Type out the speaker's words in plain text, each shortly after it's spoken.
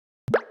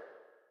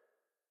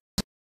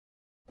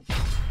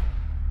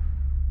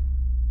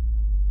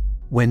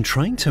When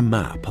trying to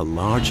map a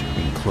large,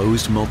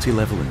 enclosed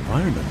multi-level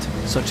environment,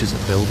 such as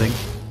a building,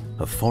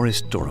 a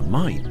forest or a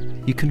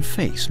mine, you can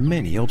face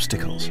many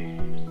obstacles.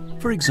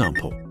 For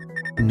example,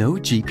 no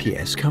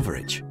GPS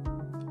coverage,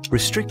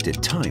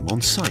 restricted time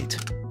on site,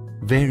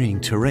 varying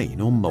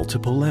terrain on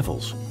multiple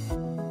levels,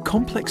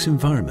 complex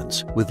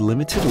environments with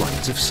limited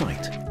lines of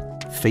sight.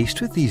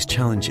 Faced with these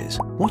challenges,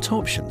 what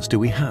options do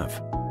we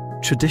have?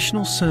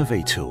 Traditional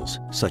survey tools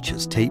such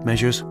as tape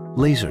measures,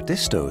 laser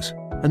distos,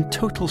 and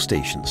total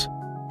stations,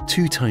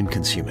 too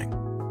time-consuming.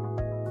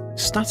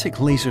 Static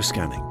laser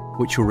scanning,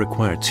 which will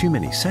require too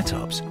many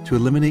setups to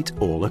eliminate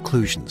all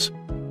occlusions.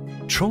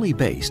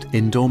 Trolley-based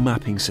indoor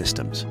mapping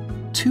systems,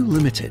 too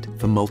limited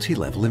for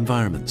multi-level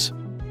environments.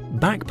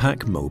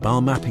 Backpack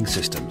mobile mapping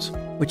systems,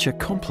 which are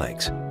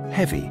complex,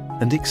 heavy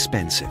and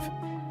expensive.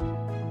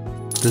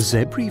 The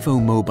ZEB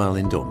Revo Mobile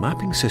Indoor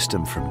Mapping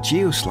System from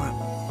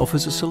GeoSlam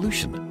offers a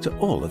solution to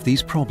all of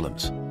these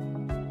problems.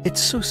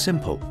 It's so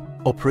simple,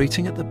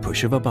 operating at the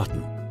push of a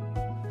button.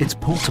 It's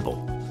portable,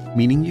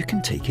 meaning you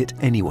can take it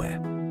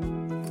anywhere.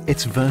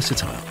 It's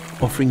versatile,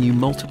 offering you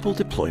multiple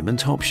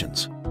deployment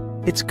options.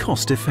 It's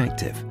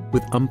cost-effective,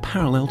 with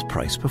unparalleled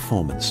price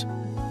performance.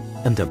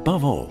 And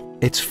above all,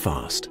 it's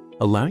fast,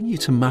 allowing you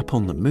to map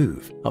on the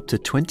move up to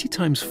 20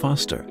 times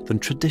faster than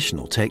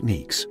traditional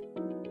techniques.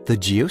 The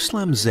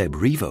GeoSlam ZEB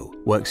Revo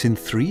works in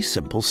 3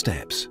 simple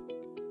steps.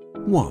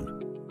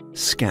 1.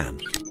 Scan.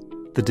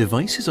 The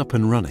device is up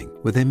and running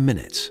within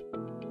minutes.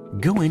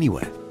 Go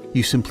anywhere.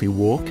 You simply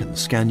walk and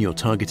scan your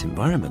target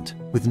environment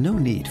with no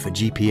need for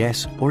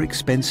GPS or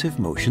expensive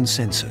motion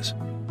sensors.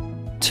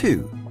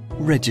 2.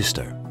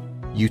 Register.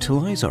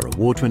 Utilize our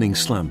award-winning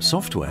SLAM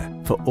software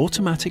for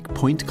automatic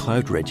point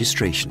cloud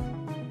registration.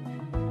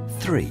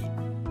 3.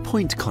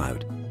 Point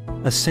cloud.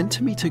 A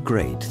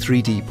centimeter-grade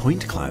 3D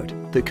point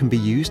cloud that can be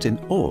used in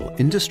all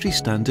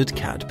industry-standard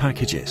CAD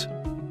packages.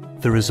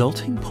 The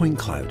resulting point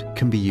cloud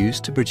can be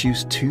used to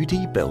produce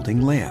 2D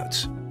building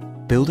layouts,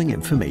 building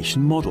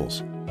information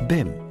models,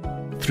 BIM,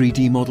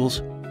 3D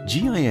models,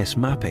 GIS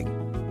mapping,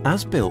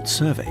 as-built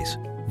surveys,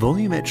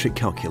 volumetric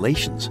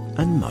calculations,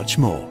 and much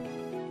more.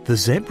 The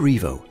ZEB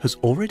Revo has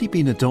already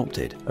been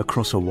adopted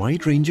across a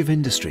wide range of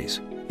industries,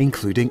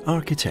 including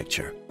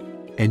architecture,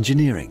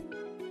 engineering,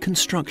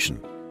 construction,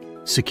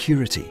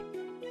 security,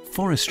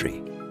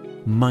 forestry,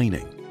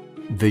 mining,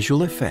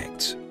 visual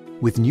effects.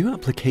 With new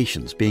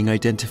applications being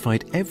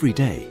identified every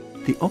day,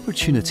 the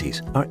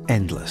opportunities are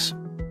endless.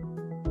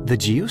 The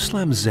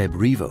GeoSlam ZEB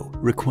Revo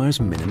requires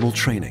minimal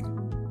training,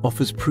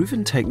 offers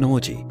proven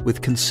technology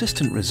with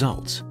consistent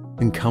results,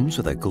 and comes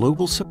with a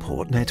global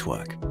support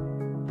network.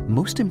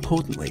 Most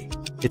importantly,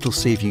 it'll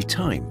save you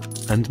time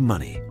and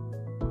money.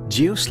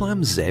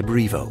 GeoSlam ZEB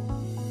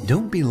Revo.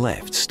 Don't be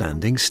left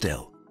standing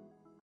still.